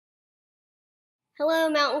Hello,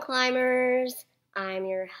 mountain climbers. I'm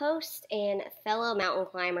your host and fellow mountain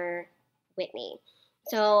climber, Whitney.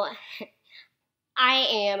 So, I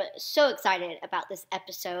am so excited about this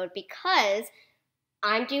episode because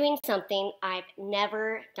I'm doing something I've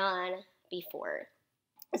never done before.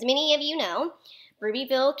 As many of you know,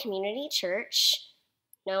 Rubyville Community Church,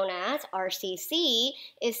 known as RCC,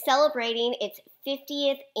 is celebrating its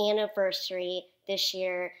 50th anniversary this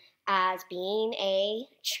year as being a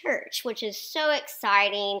church, which is so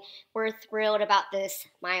exciting. We're thrilled about this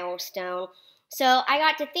milestone. So I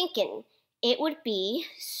got to thinking, it would be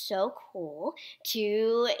so cool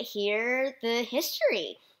to hear the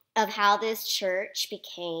history of how this church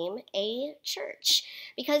became a church.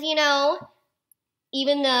 Because,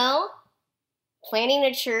 even though planning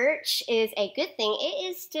a church is a good thing,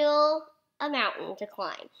 it is still a mountain to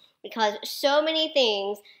climb because so many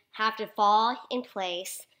things have to fall in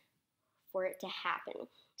place for it to happen.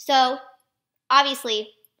 So,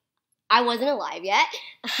 obviously, I wasn't alive yet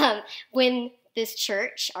when this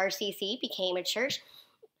church, RCC, became a church,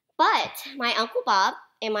 but my Uncle Bob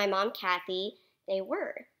and my mom, Cathy, they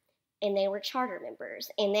were. And they were charter members.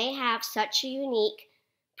 And they have such a unique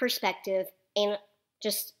perspective and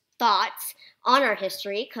just thoughts on our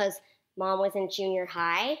history because mom was in junior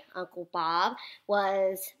high. Uncle Bob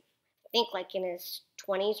was, I think, like in his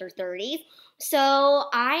 20s or 30s. So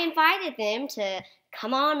I invited them to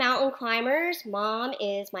come on, mountain climbers. Mom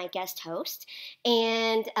is my guest host,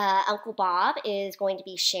 and Uncle Bob is going to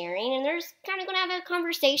be sharing, and they're just kind of going to have a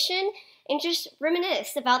conversation and just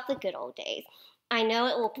reminisce about the good old days. I know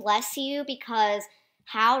it will bless you because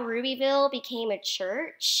how Rubyville became a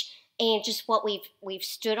church and just what we've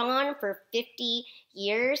stood on for 50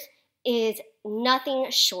 years is nothing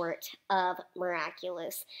short of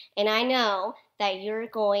miraculous. And I know that you're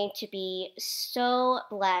going to be so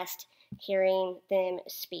blessed hearing them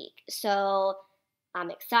speak. So I'm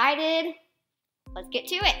excited. Let's get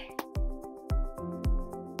to it.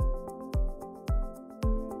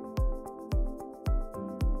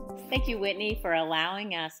 Thank you, Whitney, for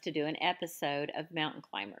allowing us to do an episode of Mountain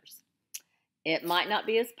Climbers. It might not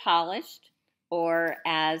be as polished or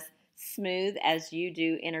as smooth as you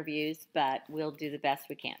do interviews, but we'll do the best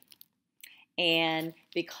we can. And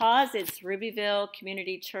because it's Rubyville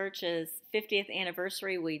Community Church's 50th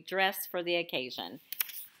anniversary, we dressed for the occasion.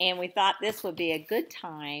 And we thought this would be a good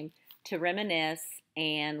time to reminisce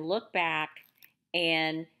and look back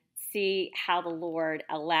and see how the Lord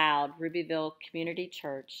allowed Rubyville Community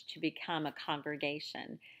Church to become a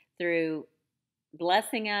congregation through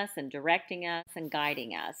blessing us and directing us and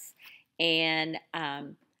guiding us. And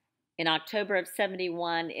in October of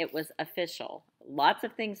 71, it was official. Lots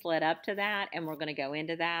of things led up to that, and we're going to go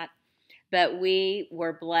into that. But we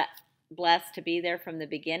were blessed to be there from the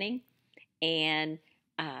beginning. And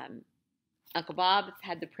Uncle Bob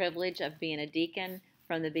had the privilege of being a deacon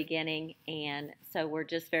from the beginning, and so we're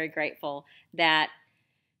just very grateful that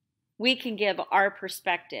we can give our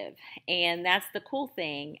perspective. And that's the cool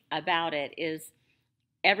thing about it is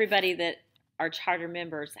everybody that are charter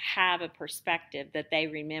members have a perspective that they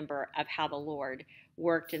remember of how the Lord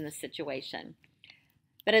worked in the situation.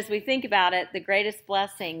 But as we think about it, the greatest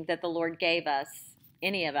blessing that the Lord gave us,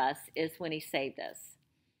 any of us, is when He saved us.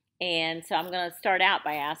 And so I'm going to start out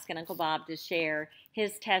by asking Uncle Bob to share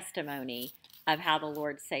his testimony of how the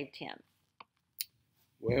Lord saved him.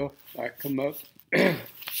 Well, I come up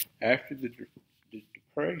after the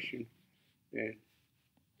Depression, and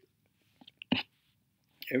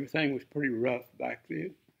everything was pretty rough back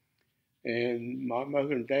then. And my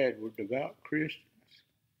mother and dad were devout Christians,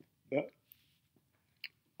 but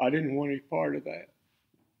I didn't want any part of that.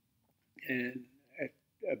 And at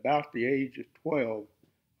about the age of 12,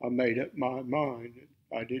 I made up my mind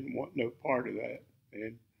that I didn't want no part of that.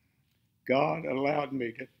 And God allowed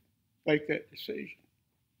me to make that decision.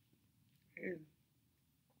 And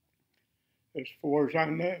as far as I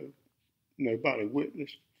know, nobody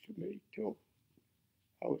witnessed to me till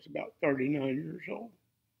I was about 39 years old.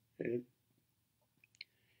 And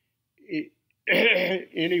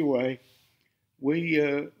anyway, we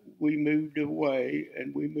moved away,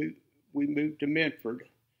 and we moved to Medford,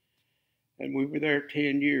 and we were there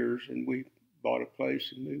 10 years, and we bought a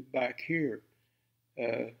place and moved back here,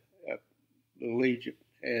 the Legion,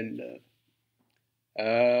 and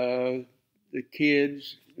the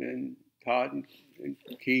kids and Todd and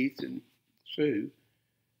Keith and Sue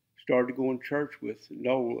started going to church with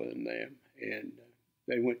Nola and them, and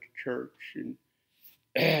they went to church,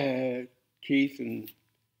 and Keith and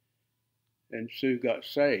Sue got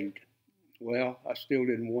saved. Well, I still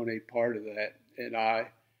didn't want any part of that, and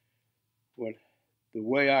the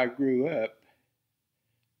way I grew up,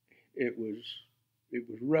 it was it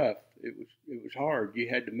was rough. It was hard. You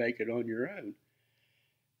had to make it on your own.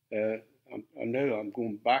 I know I'm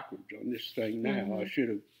going backwards on this thing now. Mm-hmm. I should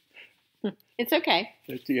have. It's okay.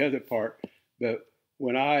 That's the other part. But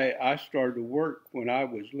when I started to work when I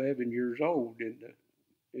was 11 years old in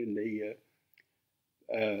the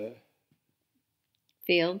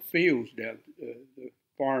Fields down the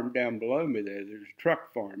farm down below me there's a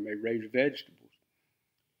truck farm. They raise vegetables.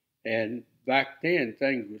 And back then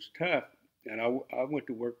things was tough. And I went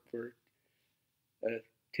to work for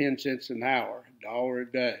 10 cents an hour, $1 a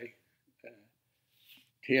day,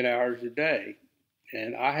 10 hours a day.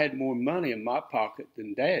 And I had more money in my pocket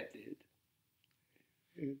than Dad did.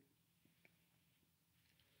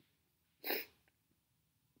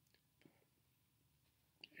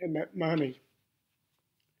 And that money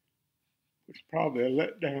was probably a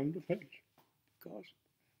letdown to me because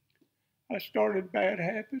I started bad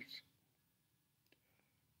habits.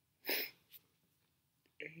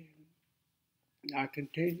 And I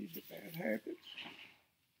continued the bad habits.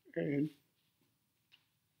 And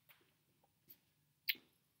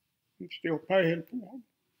I'm still paying for them.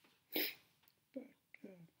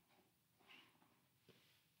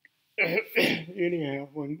 But anyhow,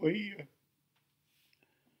 when we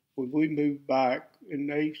moved back and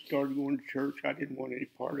they started going to church, I didn't want any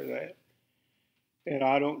part of that. And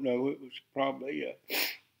I don't know, it was probably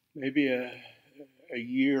maybe a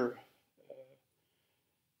year or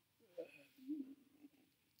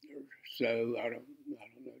so. I don't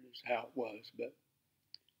know just how it was, but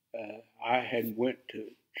I hadn't went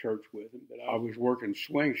to church with them. But I was working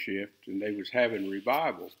swing shift, and they was having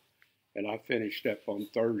revival, and I finished up on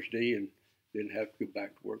Thursday and didn't have to go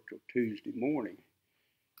back to work till Tuesday morning.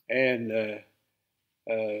 And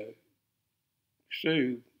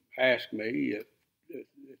Sue asked me to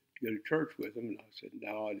go to church with them, and I said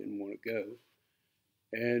no, I didn't want to go.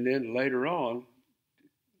 And then later on,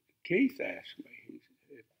 Keith asked me,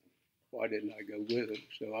 why didn't I go with him?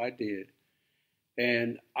 So I did.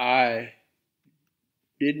 And I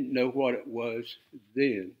didn't know what it was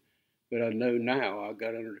then, but I know now. I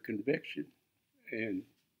got under conviction. And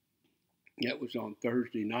that was on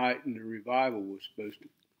Thursday night, and the revival was supposed to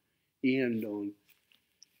end on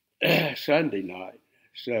Sunday night.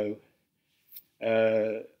 So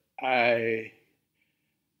I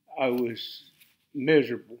was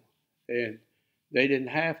miserable, and they didn't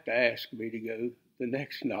have to ask me to go the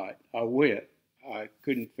next night. I went. I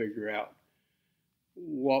couldn't figure out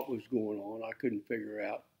what was going on. I couldn't figure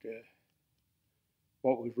out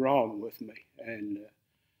what was wrong with me. And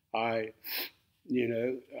I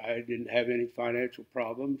didn't have any financial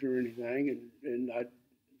problems or anything, and I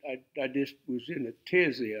just was in a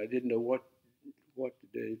tizzy. I didn't know what to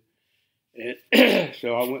do. And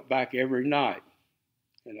so I went back every night,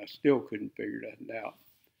 and I still couldn't figure nothing out.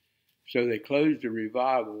 So they closed the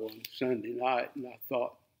revival on Sunday night, and I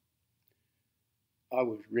thought I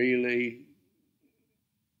was really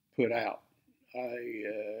put out. I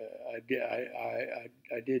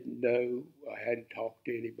didn't know. I hadn't talked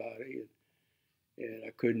to anybody, and I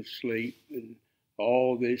couldn't sleep, and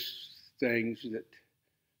all these things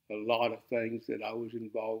a lot of things that I was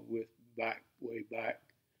involved with way back,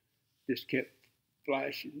 just kept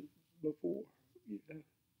flashing before,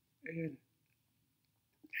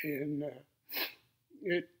 and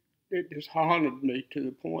it just haunted me to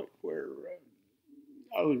the point where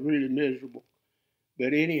I was really miserable.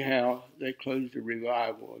 But anyhow, they closed the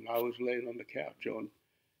revival, and I was laying on the couch on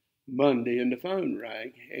Monday, and the phone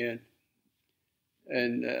rang, and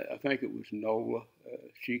I think it was Nola.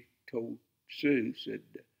 She told Sue, said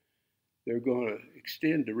they're going to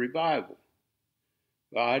extend the revival.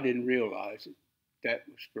 Well, I didn't realize that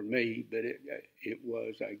was for me, but it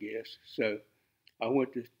was, I guess. So I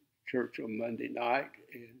went to church on Monday night,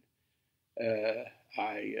 and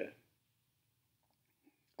I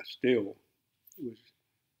still was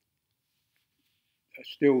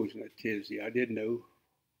in a tizzy. I didn't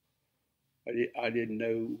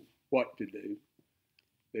know what to do.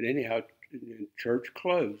 But anyhow, church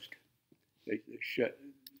closed. They shut.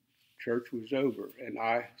 Church was over, and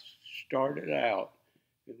I started out.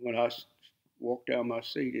 And when I walked down my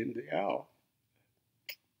seat in the aisle,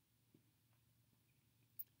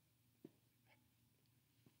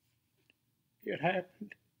 it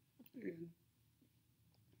happened. And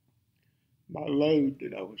my load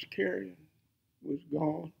that I was carrying was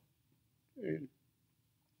gone. And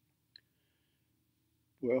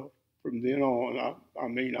well, from then on, I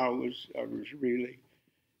was really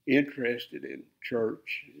interested in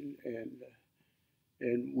church, and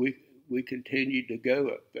we continued to go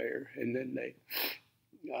up there. And then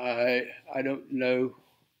I don't know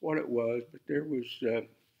what it was, but there was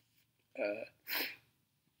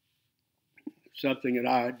something that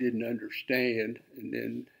I didn't understand, and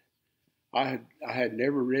then I had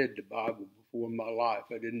never read the Bible before in my life.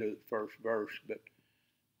 I didn't know the first verse, but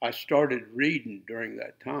I started reading during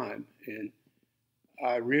that time, and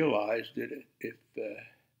I realized that if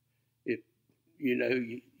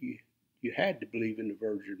you had to believe in the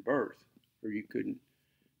virgin birth, or you couldn't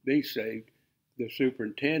be saved. The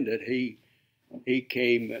superintendent he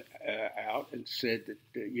came out and said that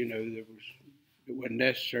it wasn't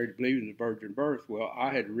necessary to believe in the virgin birth. Well, I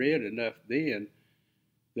had read enough then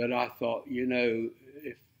that I thought,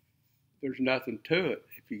 if there's nothing to it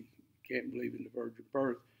if you can't believe in the virgin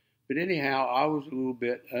birth. But anyhow, I was a little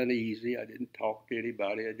bit uneasy. I didn't talk to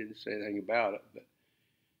anybody. I didn't say anything about it. But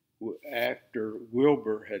after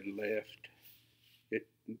Wilbur had left, it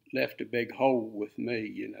left a big hole with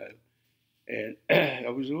me, and I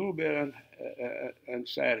was a little bit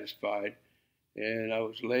unsatisfied. And I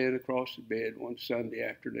was laying across the bed one Sunday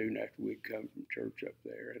afternoon after we'd come from church up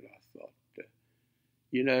there, and I thought,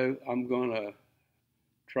 I'm going to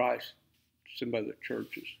try some other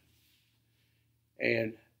churches.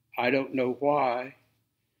 And I don't know why,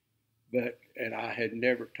 and I had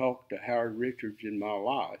never talked to Howard Richards in my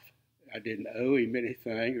life. I didn't owe him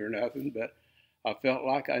anything or nothing, but I felt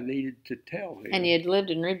like I needed to tell him. And you had lived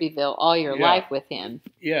in Rubyville all your life with him.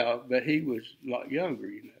 Yeah, but he was a lot younger,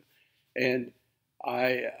 And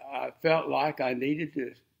I felt like I needed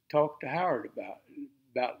to talk to Howard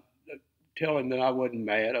about tell him that I wasn't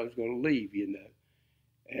mad. I was going to leave,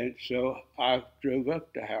 And so I drove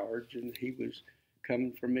up to Howard's, and he was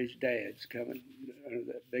coming from his dad's, coming under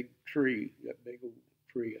that big old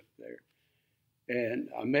tree up there. And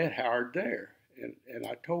I met Howard there, and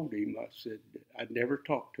I told him, I said, I'd never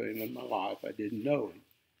talked to him in my life. I didn't know him,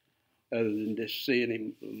 other than just seeing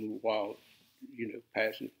him a little while,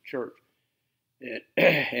 passing church.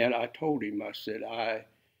 And I told him, I said,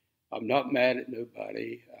 I'm not mad at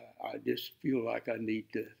nobody. I just feel like I need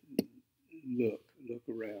to look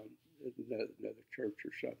around at another church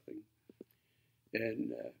or something.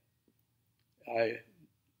 And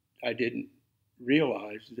I didn't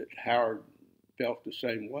realize that Howard felt the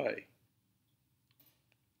same way.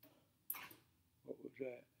 What was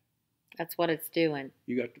that? That's what it's doing.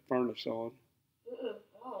 You got the furnace on? Oh,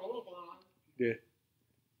 anything on. Yeah.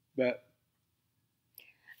 But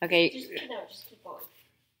okay. Just keep on.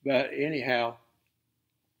 But anyhow,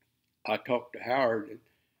 I talked to Howard,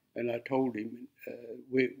 and I told him,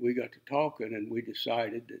 we got to talking, and we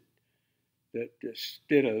decided that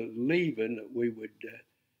instead of leaving, that we would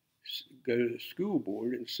go to the school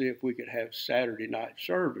board and see if we could have Saturday night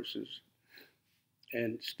services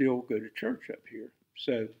and still go to church up here.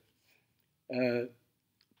 So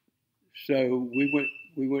we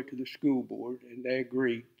went to the school board, and they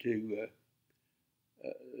agreed to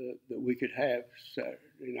that we could have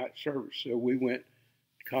Saturday night service. So we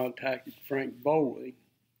contacted Frank Bowling,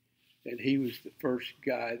 and he was the first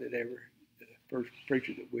first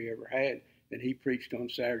preacher that we ever had, and he preached on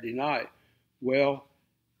Saturday night. Well,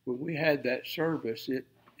 when we had that service,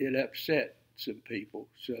 it upset some people.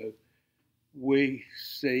 So we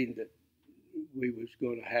seen that we was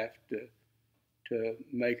going to have to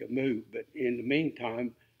make a move. But in the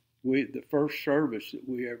meantime, the first service that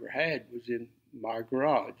we ever had was in my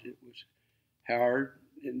garage. It was Howard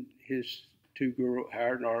and his two girls,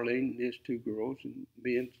 Howard and Arlene and his two girls, and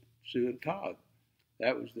me and Sue and Todd.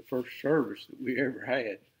 That was the first service that we ever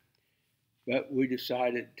had. But we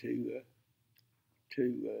decided to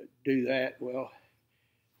do that. Well,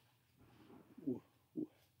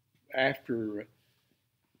 after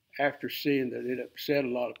seeing that it upset a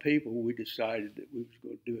lot of people, we decided that we was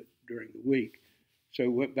going to do it during the week. So we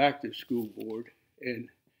went back to the school board, and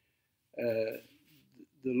the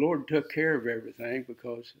Lord took care of everything,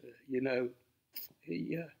 because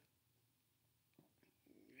he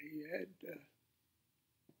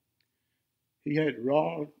had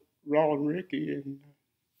Ron and Ricky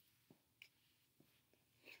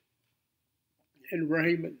and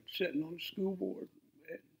Raymond sitting on the school board.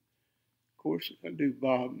 And of course, I do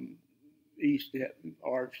Bob and Eastep and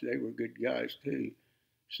Arch. They were good guys too.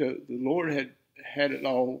 So the Lord had it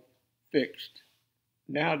all fixed.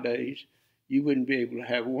 Nowadays, you wouldn't be able to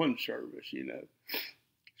have one service,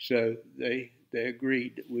 So they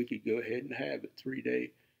agreed that we could go ahead and have it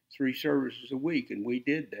 3 services a week, and we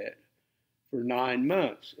did that for 9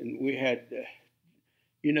 months. And we had,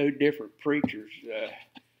 different preachers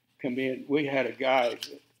come in. We had a guy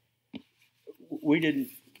that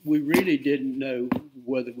we really didn't know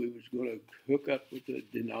whether we was going to hook up with a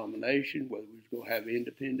denomination, whether we was going to have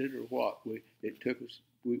independent or what. It took us.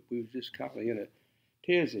 We was just kind of in a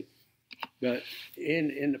tizzy. But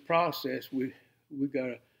in the process, we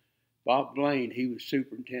got Bob Blaine, he was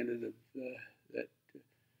superintendent of that.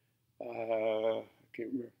 I can't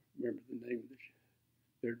remember the name of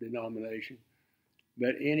their denomination.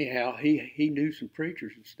 But anyhow, he knew some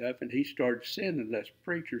preachers and stuff, and he started sending us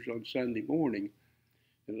preachers on Sunday morning.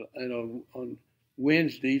 And on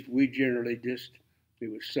Wednesdays, we generally just,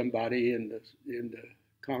 it was somebody in the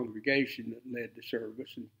congregation that led the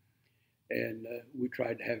service, and we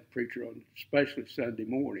tried to have a preacher on, especially Sunday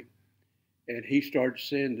morning. And he started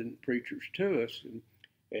sending preachers to us,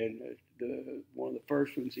 and one of the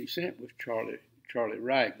first ones he sent was Charlie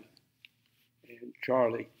Ragland, and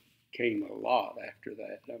Charlie came a lot after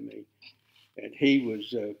that. I mean, and he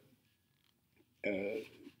was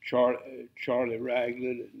Charlie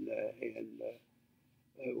Ragland, and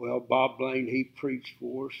well, Bob Blaine, he preached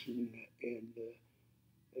for us, and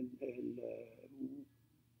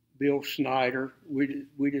Bill Snyder. We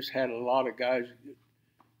just had a lot of guys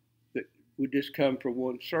that would just come for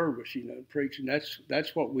one service, preaching.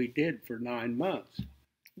 That's what we did for 9 months.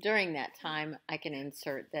 During that time, I can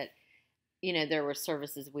insert that, there were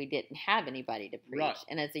services we didn't have anybody to preach. Right.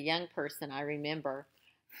 And as a young person, I remember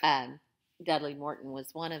Dudley Morton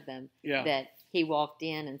was one of them, Yeah. that he walked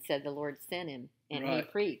in and said the Lord sent him, and Right. he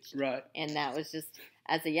preached. Right. And that was just,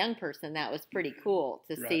 as a young person, that was pretty cool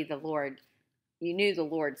to Right. see the Lord. You knew the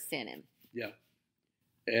Lord sent him. Yeah.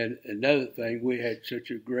 And another thing, we had such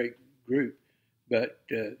a great group, but,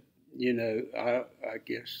 I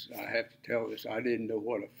guess I have to tell this, I didn't know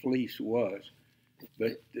what a fleece was,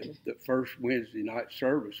 but the first Wednesday night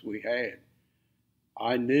service we had,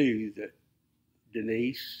 I knew that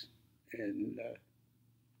Denise and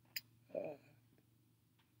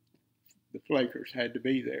the Flakers had to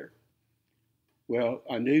be there. Well,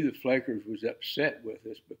 I knew the Flakers was upset with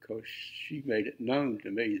us because she made it known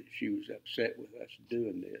to me that she was upset with us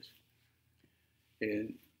doing this.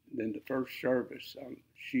 And then the first service,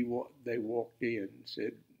 they walked in and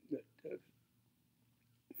said that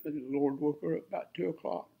the Lord woke her up about 2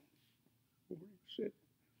 o'clock. He said,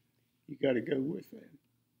 "You got to go with them."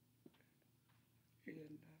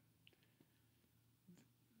 And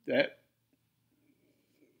that,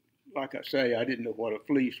 like I say, I didn't know what a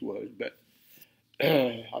fleece was, but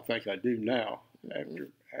I think I do now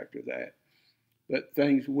after that. But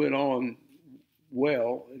things went on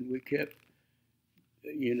well, and we kept,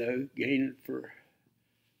 gaining for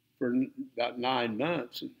about 9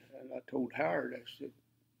 months. And I told Howard, I said,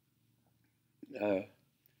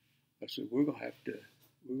 we're gonna have to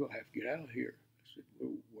get out of here. I said,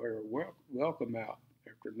 we're welcome out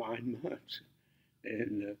after 9 months.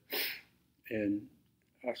 And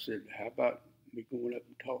I said, how about me going up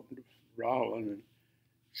and talking to Rollin and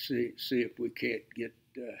see if we can't get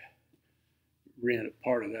rent a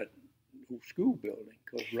part of that old school building,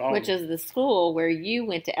 Which is the school where you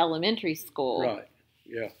went to elementary school. Right.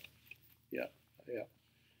 Yeah.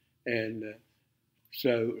 And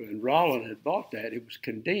and Rollin had bought that. It was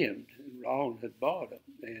condemned, and Rollin had bought it,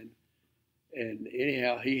 and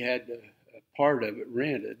anyhow he had a part of it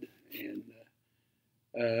rented, and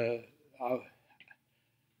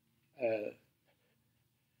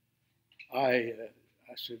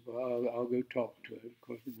I said, well, I'll go talk to him,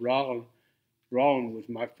 because Rollin was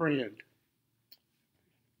my friend.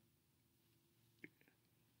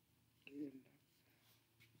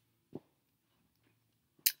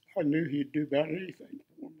 I knew he'd do about anything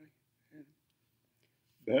for me.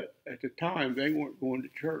 But at the time, they weren't going to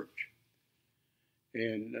church.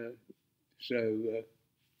 And so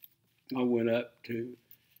I went up to,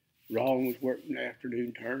 Rollin was working the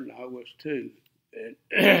afternoon turn, and I was too. And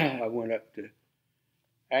I went up to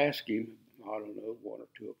ask him, I don't know, 1 or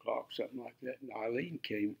 2 o'clock, something like that. And Eileen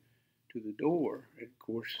came to the door. And of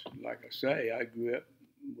course, like I say, I grew up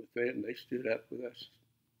with them. They stood up with us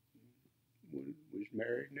when we was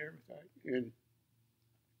married and everything. And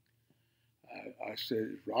I said,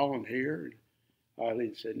 is Rollin here? And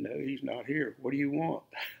Eileen said, no, he's not here. What do you want?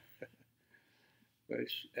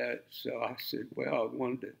 So I said, well, I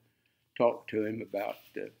wanted to talk to him about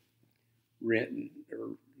renting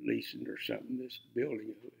or leasing or something, this building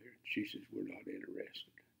over there. She says, we're not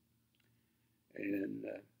interested. And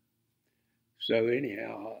so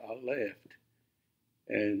anyhow, I left.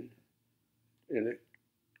 And in a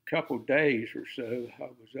couple of days or so, I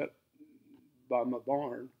was up by my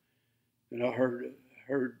barn, and I heard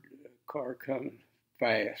a car coming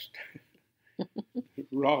fast.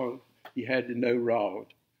 Rollin, you had to know Rollin.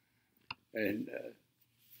 And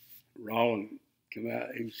Rollin come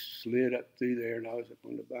out, he slid up through there, and I was up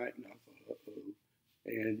on the bank, and I thought, uh-oh.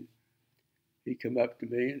 And he come up to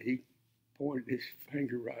me, and he pointed his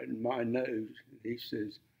finger right in my nose, and he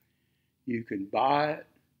says, you can buy it,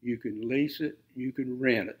 you can lease it, you can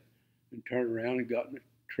rent it, and turned around and got in the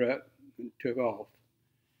truck and took off.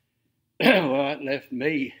 Well, that left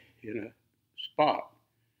me in a spot.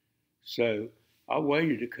 So I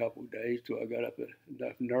waited a couple of days till I got up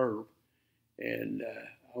enough nerve, and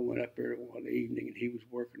I went up there one evening, and he was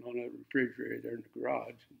working on a refrigerator there in the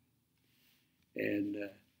garage. And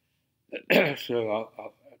so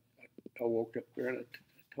I walked up there and I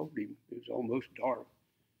told him, it was almost dark,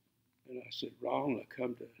 and I said, Ron, I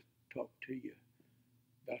come to talk to you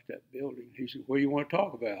about that building. He said, what do you want to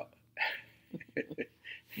talk about?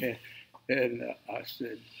 and I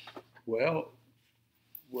said, well,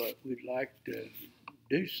 we'd like to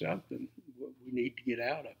do something. We need to get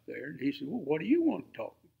out up there. And he said, well, what do you want to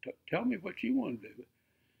talk? Tell me what you want to do.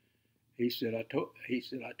 He said, I told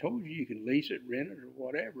you can lease it, rent it, or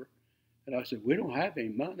whatever. And I said, we don't have any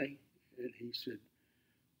money. And he said,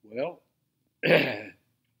 well,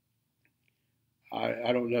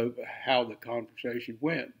 I don't know how the conversation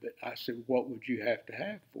went, but I said, what would you have to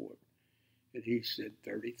have for it? And he said,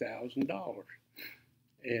 $30,000.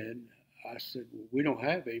 And I said, well, we don't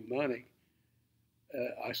have any money.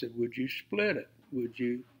 I said, would you split it? Would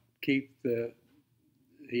you keep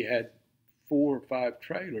he had 4 or 5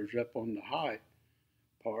 trailers up on the high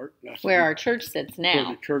part. And I said, where our church sits now.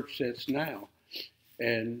 Where the church sits now.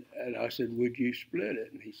 And I said, would you split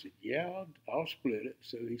it? And he said, yeah, I'll split it.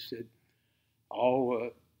 So he said,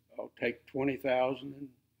 I'll take $20,000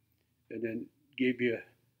 and then give you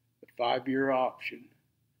a 5-year option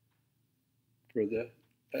for the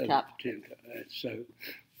other 10. So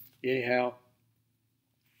anyhow,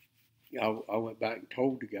 I went back and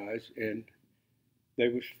told the guys, and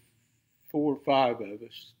there was 4 or 5 of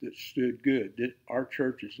us that stood good. Our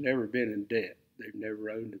church has never been in debt. They've never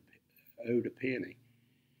owed a penny.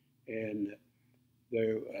 And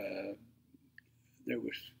there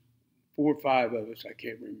was 4 or 5 of us, I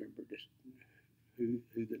can't remember just who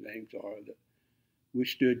the names are, that we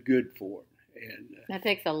stood good for it. And that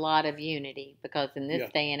takes a lot of unity, because in this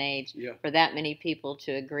day and age, for that many people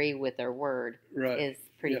to agree with their word is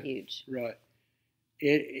pretty huge. Right.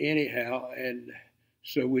 Anyhow, and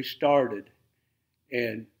so we started,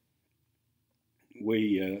 and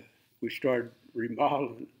we started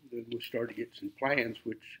remodeling. Then we started to get some plans,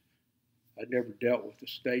 which I'd never dealt with the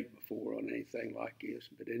state before on anything like this.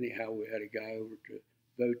 But anyhow, we had a guy over to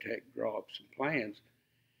Votech draw up some plans,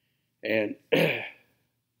 and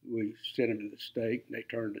we sent them to the state, and they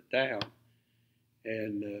turned it down.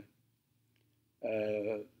 And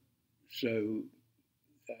so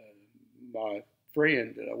my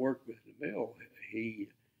friend that I worked with in the mill,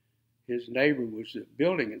 his neighbor was a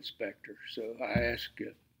building inspector. So I asked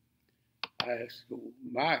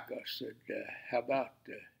Mike, I said, how about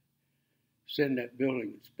send that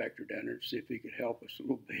building inspector down there and see if he could help us a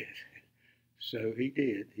little bit. So he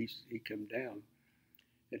did. He come down,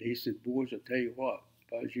 and he said, boys, I'll tell you what,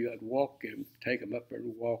 if I was you, I'd walk him, take him up there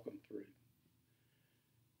and walk him through.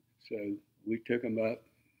 So we took him up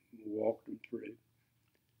and walked him through.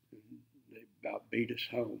 And they about beat us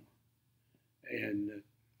home. And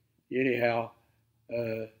anyhow.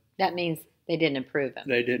 That means they didn't approve him.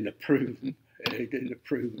 They didn't approve him. They didn't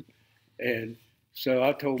approve him. And so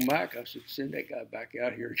I told Mike, I said, send that guy back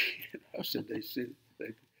out here again. I said, they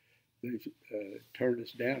turned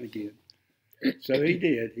us down again. So he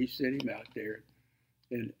did. He sent him out there.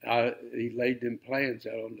 And he laid them plans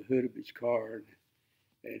out on the hood of his car.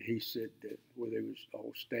 And he said that where they was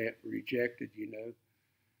all stamped rejected, you know.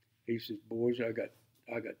 He said, boys, I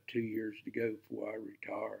got 2 years to go before I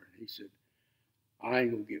retire. And he said, I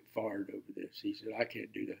ain't going to get fired over this. He said, I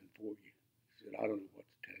can't do nothing for you. He said, I don't know what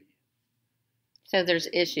to tell you. So there's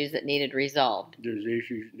issues that needed resolved. There's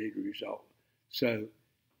issues that need resolved. So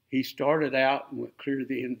he started out and went clear to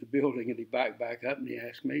the end of the building, and he backed back up, and he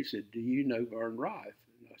asked me, he said, do you know Vern Rife?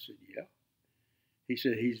 And I said, yeah. He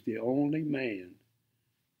said, he's the only man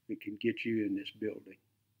that can get you in this building.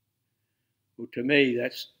 Well, to me,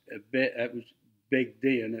 that was big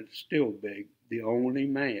then, and it's still big. The only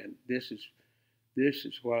man. This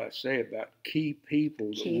is what I say about key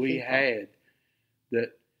people that we had.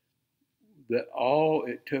 That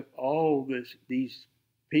it took all these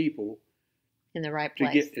people in the right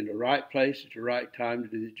place to get in the right place at the right time to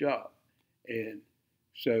do the job. And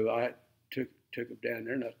so I took him down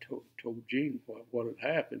there, and I told Gene what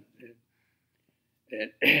had happened.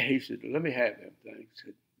 And he said, let me have them things.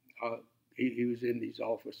 He was in his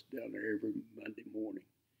office down there every Monday morning.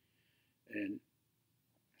 And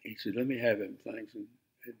he said, let me have them things, and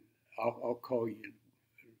I'll call you in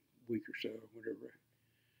a week or so or whatever.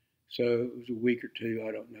 So it was a week or 2,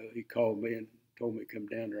 I don't know. He called me and told me to come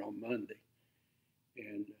down there on Monday.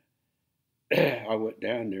 And I went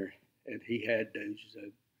down there, and he had those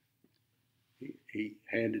he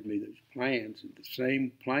handed me those plans, and the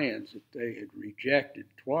same plans that they had rejected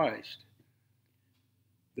twice,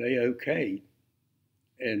 they okayed,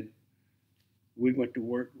 and we went to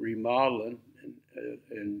work remodeling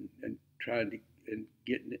and trying to and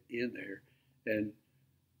getting it in there, and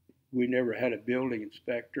we never had a building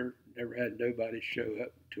inspector, never had nobody show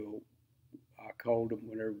up until I called them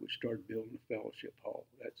whenever we started building the fellowship hall.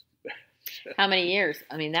 That's How many years?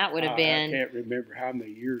 I mean, that would have been. I can't remember how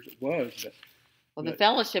many years it was, but Well, the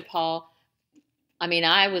fellowship hall, I mean,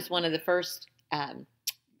 I was one of the first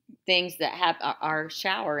things that have our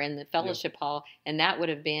shower in the fellowship hall, and that would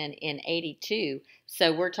have been in '82.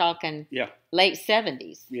 So we're talking late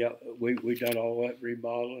 '70s. Yeah, we done all that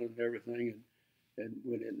remodeling and everything, and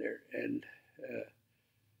went in there, and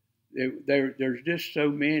there's just so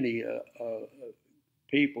many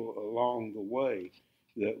people along the way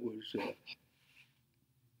that was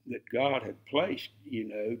that God had placed,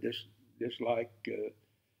 just like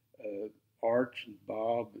Arch and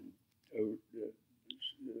Bob and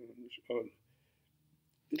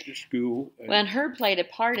the school. And Herb played a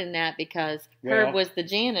part in that because Herb was the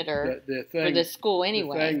janitor for the school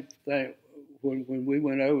anyway. When we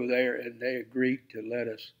went over there and they agreed to let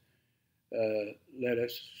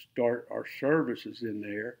us start our services in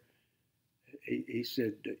there, he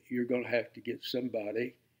said that you're going to have to get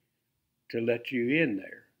somebody to let you in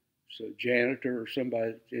there. So janitor or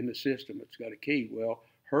somebody in the system that's got a key. Well,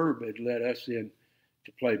 Herb had let us in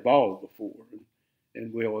to play ball before,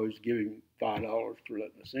 and we always give him $5 for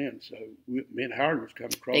letting us in. So me and Howard was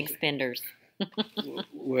coming across. Big spenders. Me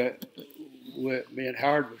and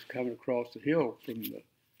Howard was coming across the hill from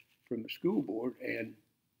the school board, and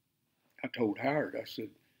I told Howard, I said,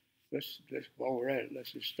 let's while we're at it,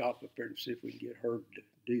 let's just stop up there and see if we can get Herb to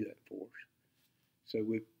do that for us. So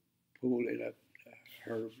we pulled it up,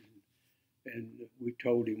 Herb, and we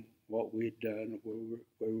told him what we had done,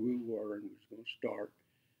 where we were, and was going to start.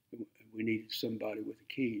 And we needed somebody with a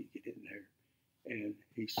key to get in there. And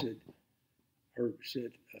he said, Herb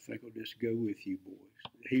said, I think I'll just go with you boys.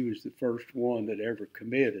 He was the first one that ever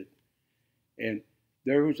committed. And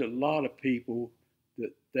there was a lot of people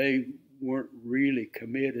that they weren't really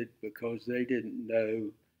committed because they didn't know,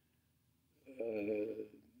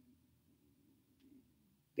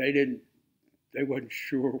 they wasn't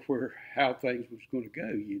sure how things was going to go,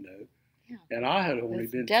 Yeah. And I had only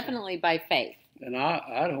been definitely by faith. And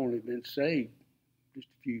I'd only been saved just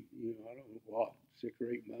a few, I don't know what, 6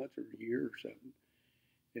 or 8 months or a year or something.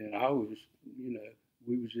 And I was,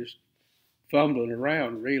 we was just fumbling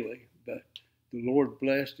around really, but the Lord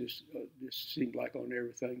blessed us. This seemed like on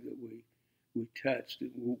everything that we touched.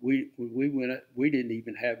 When we went up, we didn't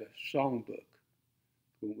even have a songbook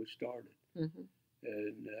when we started. Mm-hmm.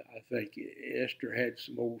 And I think Esther had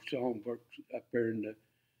some old songbooks up there in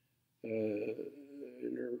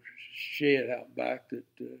her shed out back that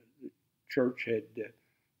the church had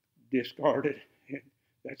discarded. And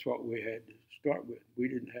that's what we had to start with. We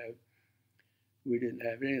didn't have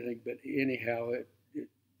anything, but anyhow, it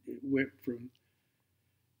went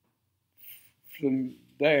from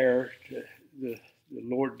there to the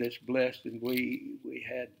Lord just blessed, and we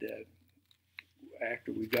had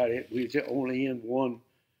after we got it, we was only in one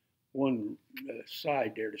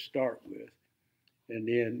side there to start with, and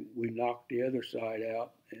then we knocked the other side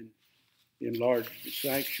out and enlarged the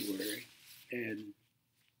sanctuary, and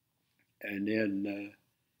then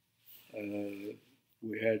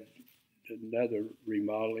we had another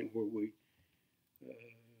remodeling where we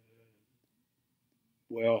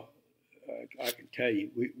I can tell you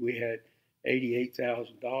we had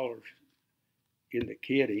 $88,000 in the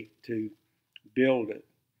kitty to build it,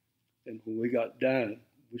 and when we got done,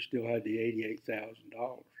 we still had the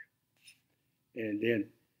 $88,000, and then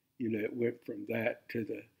it went from that to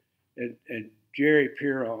and Jerry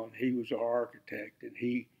Piron, he was our architect, and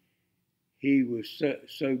he was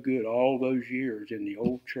so good all those years in the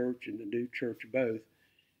old church and the new church both,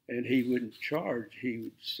 and he wouldn't charge. He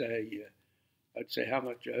would say, I'd say, how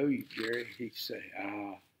much I owe you, Jerry? He'd say,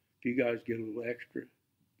 if you guys get a little extra,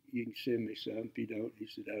 you can send me some. If you don't, he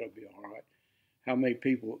said, that'll be all right. How many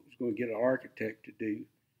people was going to get an architect to do,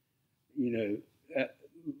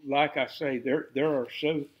 like I say, there are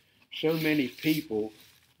so many people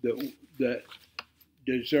that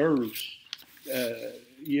deserves,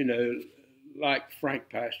 like Frank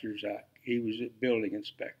Pasterzak. He was a building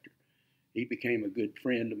inspector. He became a good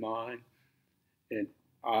friend of mine, and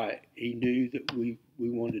he knew that we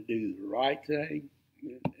wanted to do the right thing,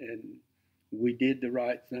 and we did the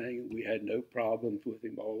right thing. We had no problems with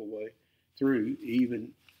him all the way through,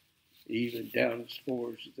 even down as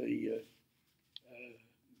far as the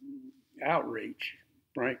outreach.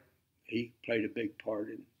 Frank he played a big part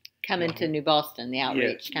in Coming to New Boston, the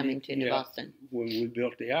outreach coming to New Boston. When we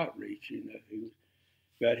built the outreach,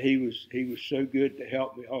 but he was so good to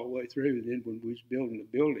help me all the way through. And then when we was building the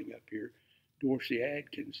building up here, Dorsey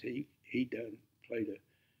Adkins, he played a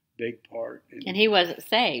big part. And he wasn't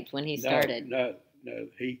saved when he started. No,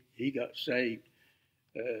 he got saved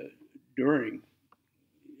during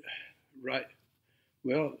it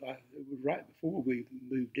was right before we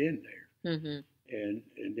moved in there, and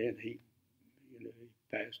then he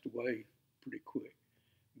passed away pretty quick.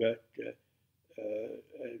 But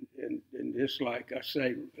and just like I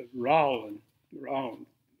say, Rollin.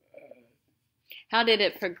 How did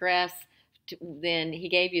it progress? Then he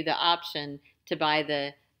gave you the option to buy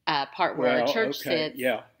the part where our church sits.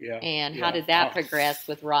 Yeah. And how did that progress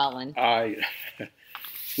with Rollin?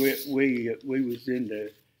 We was in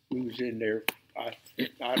there. I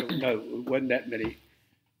don't know. It wasn't that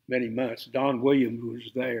many months. Don Williams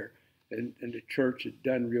was there, and the church had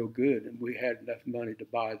done real good, and we had enough money to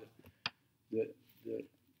buy the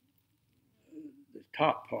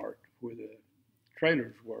top part where the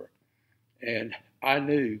trailers were, and I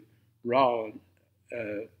knew Rollin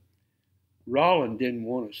didn't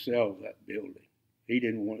want to sell that building. He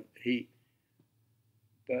didn't want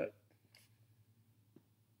but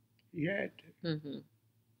he had to.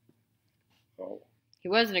 Oh. He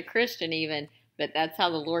wasn't a Christian even, but that's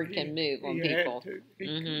how the Lord can move on people.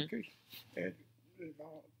 And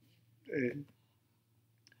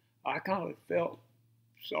I kind of felt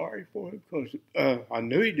sorry for him because I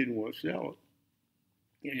knew he didn't want to sell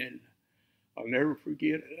it. And I'll never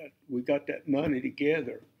forget it. We got that money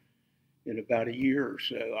together in about a year or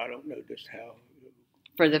so. I don't know just how.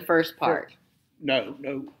 For the first part? No.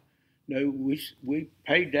 We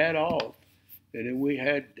paid that off. And then we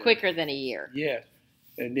had quicker than a year. Yes,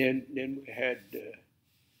 and then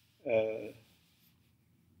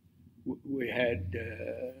we had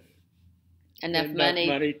enough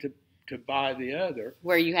money to buy the other.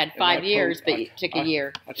 Where you had 5 years, but it took a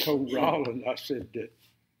year. I told Rollin, I said,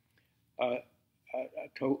 I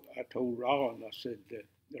told Rollin, I said,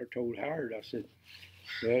 or told Howard, I said,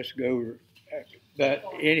 let's go over. But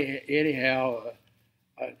anyhow,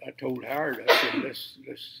 I told Howard, I said,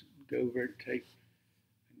 let's go over and take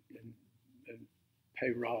and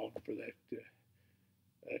pay Rollin for that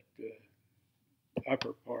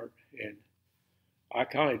upper part, and I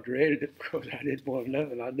kind of dreaded it because I didn't want to know,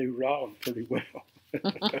 and I knew Rollin pretty well.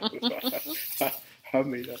 I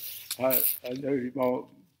mean, I know him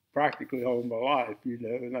practically all my life,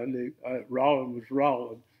 and I knew Rollin was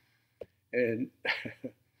Rollin, and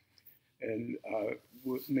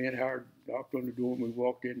me and Howard knocked on the door, and we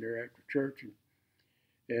walked in there after church,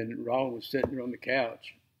 and Rollin was sitting there on the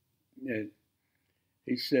couch, and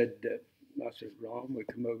he said, I said, Rollin, we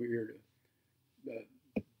come over here to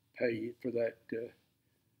pay you for that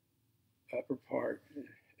upper part.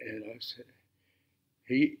 And I said,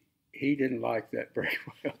 he didn't like that very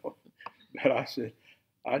well. But I said,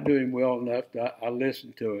 I knew him well enough that I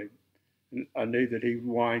listened to him. And I knew that he would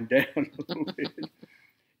wind down a little bit.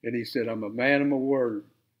 And he said, I'm a man of my word.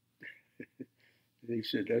 And he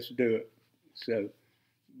said, let's do it. So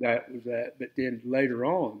that was that. But then later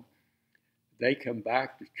on, they come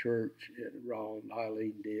back to church, and Rollin and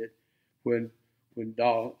Eileen did, when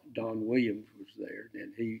Don Williams was there.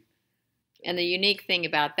 And the unique thing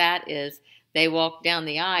about that is they walked down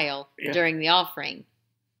the aisle during the offering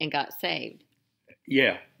and got saved.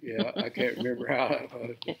 Yeah, I can't remember how that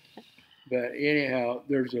was. But anyhow,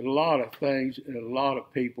 there's a lot of things and a lot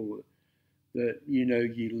of people that,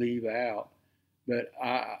 you leave out. But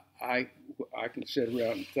I can sit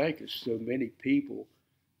around and think of so many people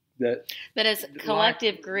that. But as a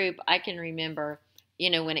collective group, I can remember,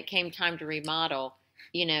 when it came time to remodel,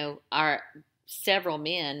 our several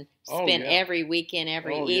men spent every weekend,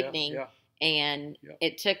 every evening, and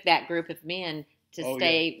it took that group of men to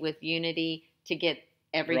stay with unity to get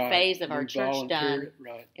every phase of our church done.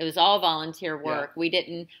 It was all volunteer work. We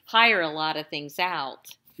didn't hire a lot of things out.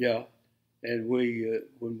 Yeah, and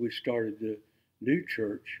when we started the new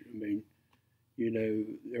church, I mean,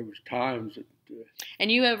 there was times that. And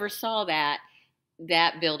you oversaw that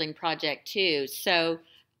building project too. So,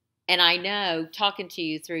 and I know talking to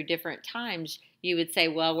you through different times, you would say,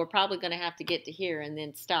 well, we're probably going to have to get to here and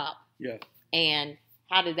then stop. Yeah. And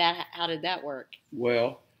how did that work?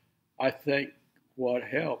 Well, I think what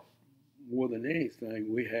helped more than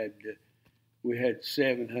anything, we had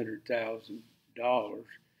 $700,000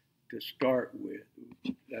 to start with.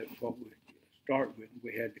 That's what we start with.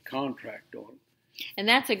 We had the contract on it. And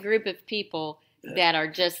that's a group of people that are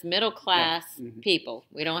just middle class people.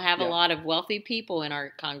 We don't have a Yeah. lot of wealthy people in our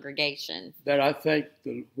congregation. That I think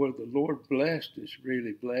where the Lord blessed us,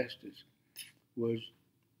 really blessed us, was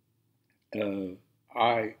the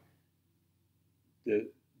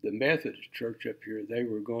Methodist church up here. They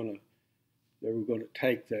were gonna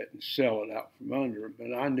take that and sell it out from under them.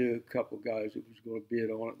 And I knew a couple of guys that was going to bid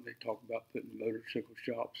on it. And they talked about putting motorcycle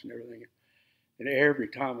shops and everything. And every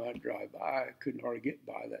time I drive by, I couldn't hardly get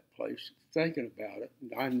by that place thinking about it.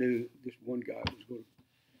 And I knew this one guy was going to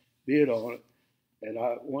bid on it. And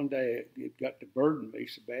one day it got to burden me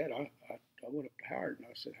so bad, I went up to Howard and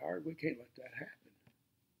I said, Howard, we can't let that happen.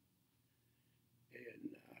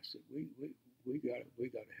 And I said, we got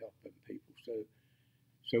to help them people.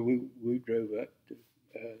 So we drove up to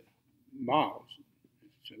Miles.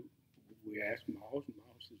 So we asked Miles, and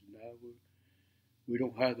Miles says, no, we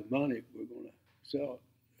don't have the money. We're going to sell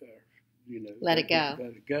it. Let it go.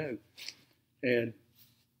 Let it go. And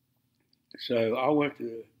so I went to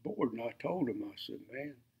the board and I told him, I said,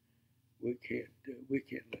 man, we can't let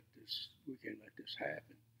this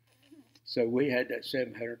happen. So we had that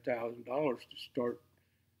 $700,000 to start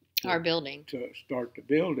Our building. To start the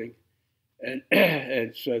building.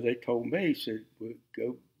 And so they told me, said, well,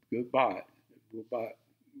 go buy it. We'll buy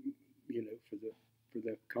it, for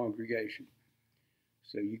the congregation.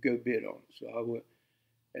 So you go bid on it. So I went,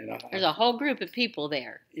 and there's a whole group of people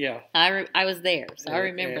there. Yeah. I was there, so I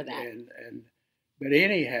remember that. But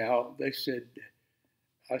anyhow, they said,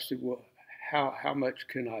 I said, well, how much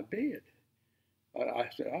can I bid? I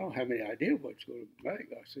said, I don't have any idea what it's going to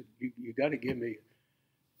make. I said, you got to give me.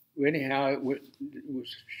 Anyhow, it was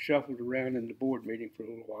shuffled around in the board meeting for a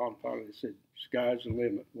little while, and finally they said, "Sky's the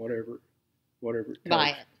limit. Whatever it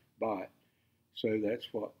takes, buy it." So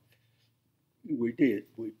that's what we did.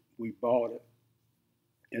 We bought it,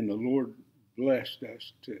 and the Lord blessed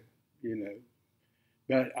us to,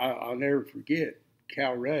 But I'll never forget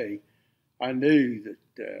Cal Ray. I knew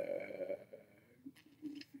that.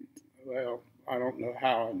 Well, I don't know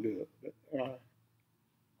how I knew it, but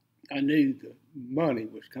I knew the money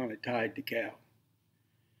was kind of tied to Cal.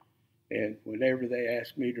 And whenever they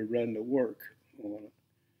asked me to run the work on it,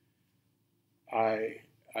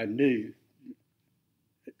 I knew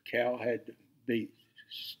that Cal had to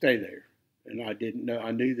stay there. And I didn't know.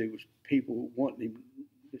 I knew there was people wanting him,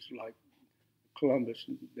 just like Columbus,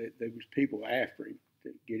 and there was people after him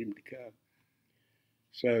to get him to come.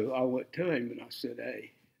 So I went to him and I said,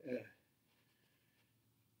 hey, I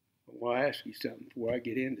want to ask you something before I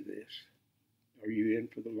get into this. Are you in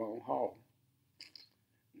for the long haul?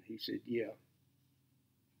 And he said, yeah.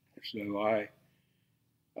 So I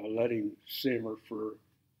let him simmer for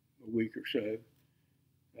a week or so.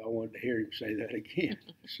 I wanted to hear him say that again.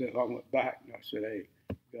 So I went back and I said, hey,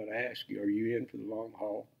 got to ask you, are you in for the long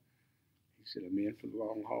haul? He said, I'm in for the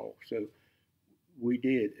long haul. So we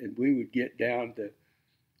did, and we would get down to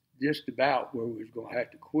just about where we was going to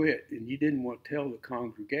have to quit, and you didn't want to tell the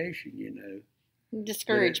congregation,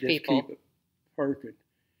 discourage just people. Keep it perking.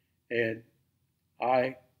 And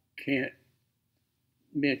I can't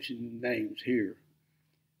mention names here,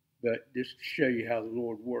 but just to show you how the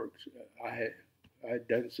Lord works, I had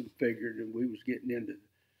done some figuring, and we was getting into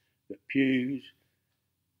the pews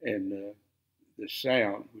and the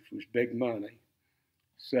sound, which was big money.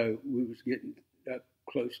 So we was getting up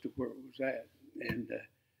close to where it was at, and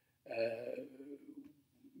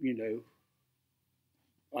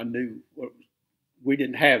I knew we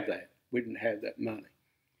didn't have that. We didn't have that money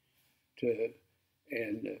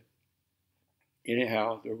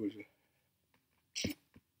anyhow, there was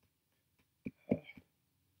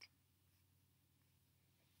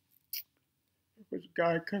a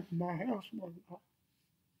guy come to my house one night.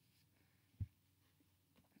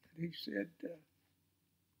 And he said,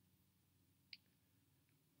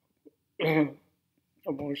 I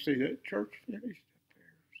want to see that church finished up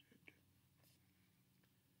there.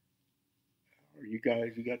 I said,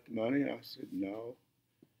 you got the money? I said, no.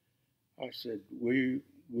 I said, we've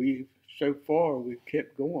so far we've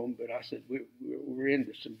kept going, but I said, we're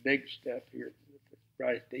into some big stuff here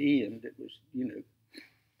right at the end. It was,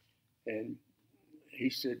 and he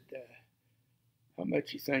said, how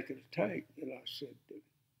much you think it'll take? And I said,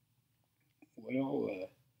 well,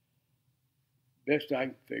 best I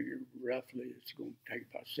can figure, roughly, it's going to take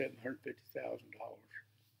about $750,000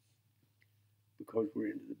 because we're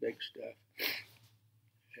into the big stuff.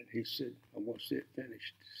 And he said, I want to see it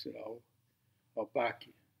finished. He said, I'll back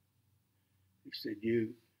you. He said,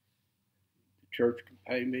 the church can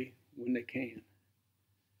pay me when they can.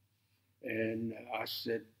 And I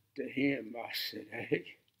said to him, I said,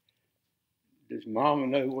 hey, does Mama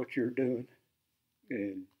know what you're doing?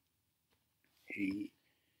 And he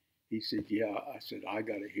said, yeah. I said, I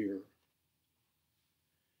got to hear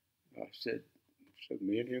her. I said, so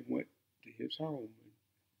me and him went to his home,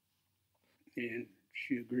 and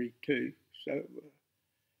she agreed too. So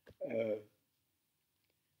uh,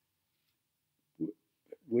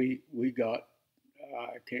 we got,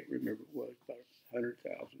 I can't remember what it was, about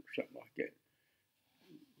 100,000 or something like that.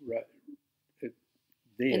 Right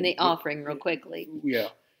then, In the offering, real quickly. Yeah,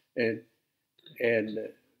 and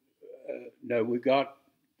no, we got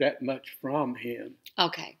that much from him.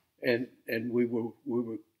 Okay. And we were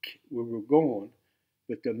going,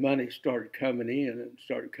 but the money started coming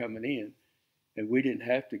in, and we didn't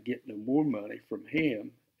have to get no more money from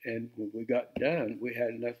him. And when we got done, we had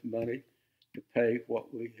enough money to pay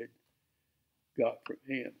what we had got from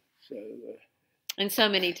him. So, and so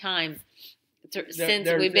many times since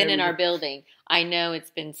we've been in our building, I know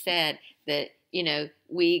it's been said that, you know,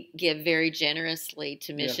 we give very generously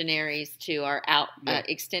to missionaries, to our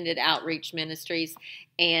extended outreach ministries.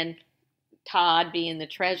 And Todd, being the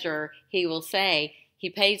treasurer, he will say he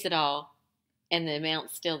pays it all and the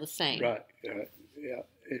amount's still the same. Right. Yeah.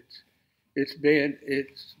 It's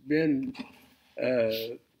been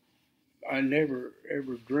I never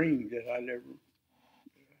ever dreamed that I never.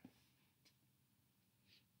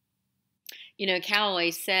 You know, Cal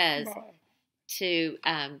always says to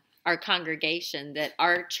our congregation that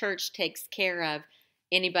our church takes care of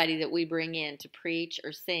anybody that we bring in to preach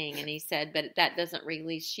or sing. And he said, but that doesn't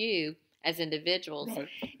release you as individuals. Right.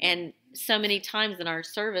 And so many times in our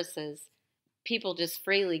services, people just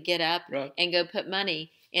freely get up and go put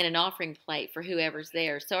money in an offering plate for whoever's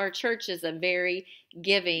there. So our church is a very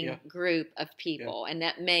giving group of people, and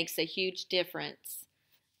that makes a huge difference.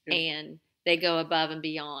 Yeah. And they go above and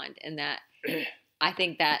beyond, and that I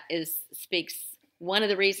think that speaks one of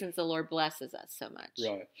the reasons the Lord blesses us so much.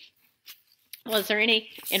 Right. Well, is there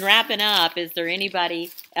in wrapping up, is there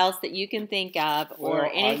anybody else that you can think of, or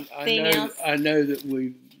anything else? I know that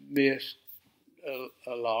we missed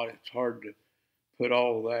a lot. It's hard to put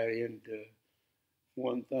all that into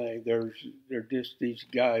one thing. They're just these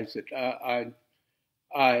guys that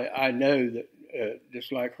I know that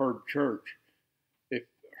just like Herb Church. If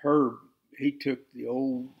Herb, he took the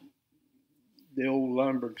old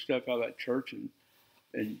lumber and stuff out of that church and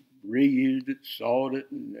reused it, sawed it,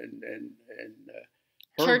 and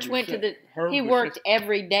church went to the. He worked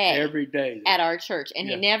every day at our church, and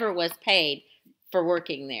he never was paid for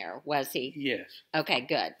working there, was he? Yes. Okay,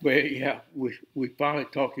 good. Well, yeah, we finally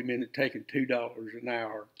talked him into taking $2 an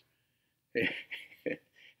hour,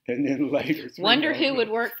 and then later. Wonder who would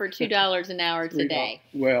work for $2 an hour today.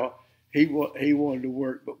 Well, he wanted to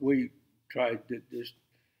work, but we tried to just,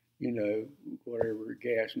 whatever,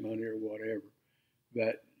 gas money or whatever.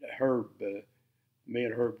 But Herb, me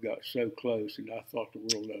and Herb got so close, and I thought the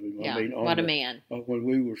world of him. Yeah, I mean, what a man! When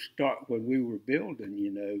we were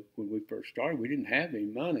building, when we first started, we didn't have any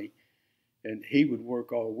money, and he would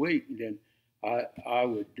work all week, and then I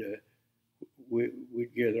would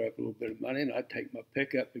we'd gather up a little bit of money, and I'd take my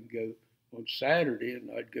pickup and go on Saturday, and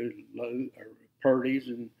I'd go to Lowe's or Purdy's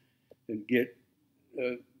and get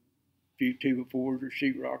a few 2x4s or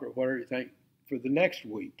sheetrock or whatever you think for the next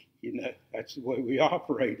week. That's the way we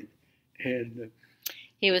operated. And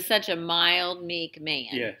he was such a mild, meek man.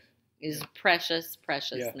 Yes. He was a precious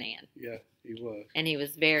man. Yeah, he was. And he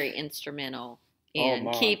was very instrumental in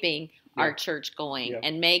keeping our church going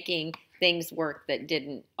and making things work that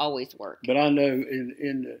didn't always work. But I know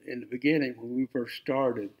in the beginning when we first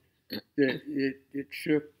started, that it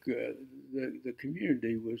shook the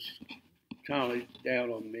community was kind of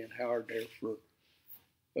down on me and Howard there for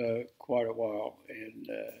quite a while, and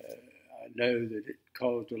I know that it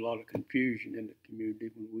caused a lot of confusion in the community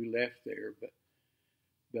when we left there,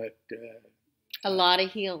 but a lot of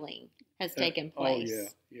healing has taken place. Oh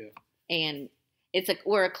yeah. And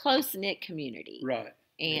we're a close knit community, right?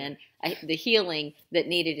 And the healing that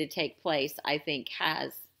needed to take place, I think,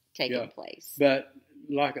 has taken place. But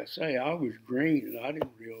like I say, I was green, and I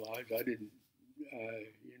didn't realize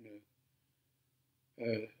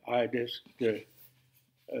I just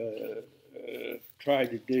tried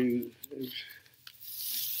to do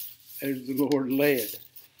as the Lord led,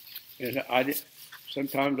 and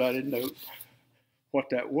sometimes I didn't know what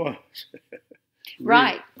that was.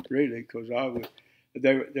 Right. Really, because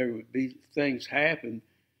there would be things happen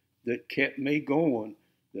that kept me going,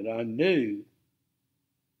 that I knew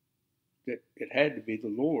that it had to be the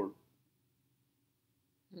Lord,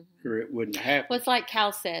 or it wouldn't happen. Well, it's like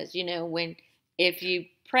Cal says, if you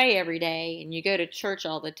pray every day and you go to church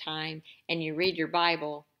all the time and you read your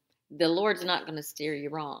Bible, the Lord's not going to steer you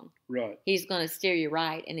wrong. Right. He's going to steer you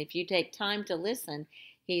right. And if you take time to listen,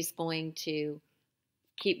 He's going to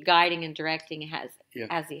keep guiding and directing Yeah.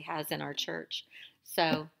 as he has in our church.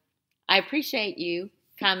 So I appreciate you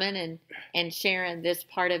coming and sharing this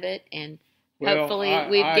part of it. And hopefully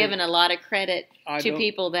we've given a lot of credit to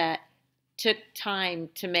people that took time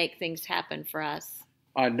to make things happen for us.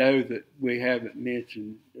 I know that we haven't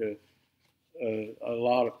mentioned a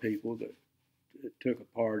lot of people that took a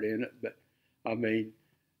part in it, but I mean,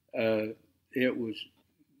 it was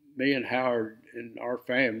me and Howard and our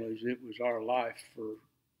families. It was our life for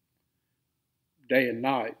day and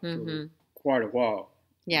night for quite a while.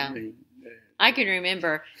 Yeah. I mean, I can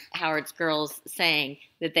remember Howard's girls saying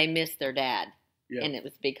that they missed their dad, yeah. and it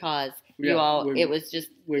was because it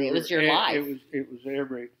was your life. It was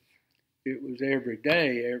every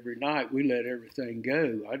day, every night. We let everything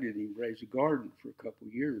go. I didn't even raise a garden for a couple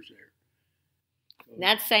of years there.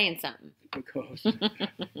 That's saying something. Because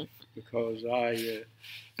I,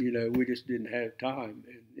 we just didn't have time,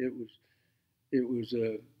 and it was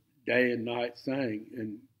a day and night thing.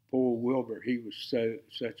 And poor Wilbur, he was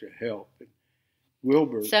such a help. And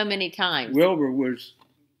Wilbur, so many times. Wilbur was,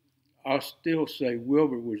 I'll still say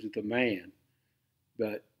Wilbur was the man,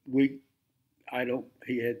 but he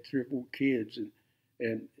had 3 or 4 kids,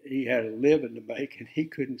 and he had a living to make, and he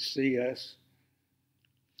couldn't see us.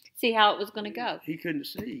 See how it was going to go. He couldn't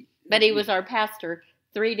see. But he was our pastor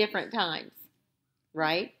 3 different times,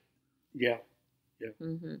 right? Yeah.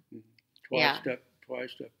 Mm-hmm.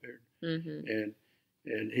 Twice up there. Mm-hmm.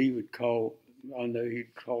 And he would call. I know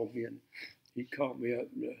he'd call me, and he'd call me up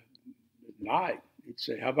at night. He'd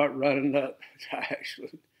say, "How about running up?"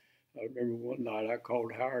 Actually, I remember one night I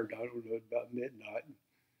called Howard. I don't know, about midnight.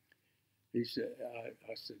 He said,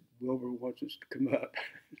 "I said Wilbur wants us to come up."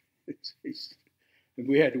 And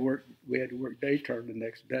we had to work day turn the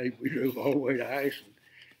next day. We drove all the way to Ashland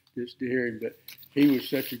just to hear him. But he was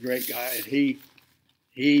such a great guy,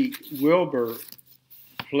 and Wilbur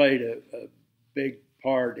played a big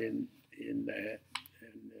part in that.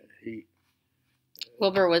 And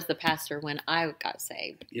Wilbur was the pastor when I got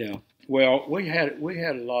saved. Yeah. Well, we had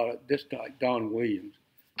a lot of this, like Don Williams.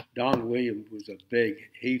 Don Williams was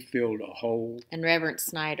he filled a hole. And Reverend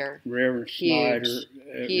Snyder. Huge.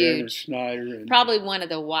 Reverend Snyder. And probably one of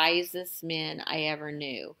the wisest men I ever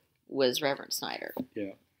knew was Reverend Snyder.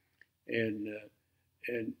 Yeah. And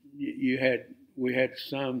we had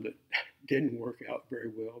some that didn't work out very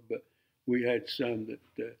well, but we had some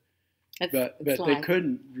that, but they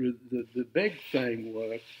couldn't, the big thing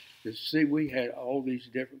was, we had all these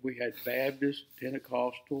different, we had Baptist,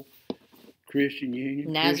 Pentecostal, Christian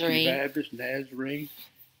Union, Nazarene. Christian Baptist, Nazarene,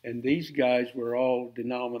 and these guys were all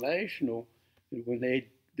denominational. And when they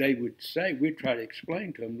would say, we'd try to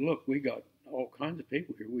explain to them, look, we got all kinds of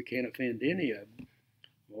people here. We can't offend any of them.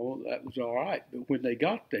 Well, that was all right. But when they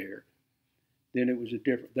got there, then it was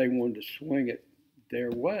they wanted to swing it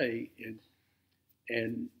their way.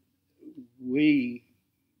 And we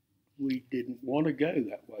didn't want to go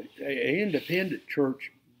that way. An independent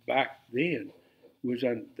church back then was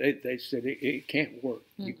they said it can't work.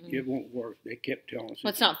 It won't work. They kept telling us.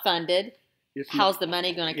 Well, it's not funded. How's the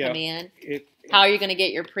money going to come in? How are you going to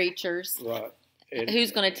get your preachers? Right.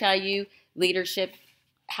 Who's going to tell you leadership,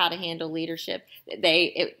 how to handle leadership?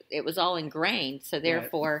 It was all ingrained, so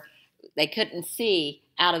therefore they couldn't see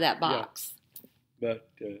out of that box. Yeah.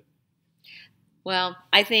 But well,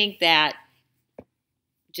 I think that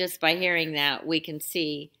just by hearing that, we can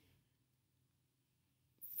see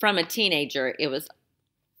from a teenager, it was.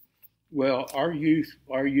 Well, our youth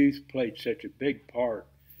played such a big part.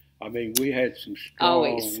 I mean, we had some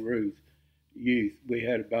strong youth. We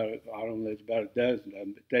had about a dozen of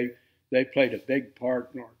them, but they played a big part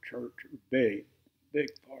in our church. Big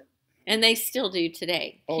part. And they still do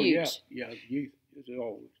today. Oh, huge. Yeah. Youth is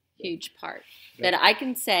always huge part. But I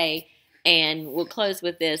can say, and we'll close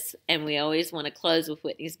with this, and we always want to close with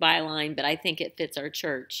Whitney's byline, but I think it fits our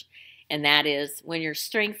church. And that is, when your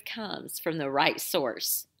strength comes from the right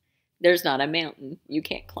source, there's not a mountain you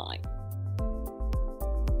can't climb.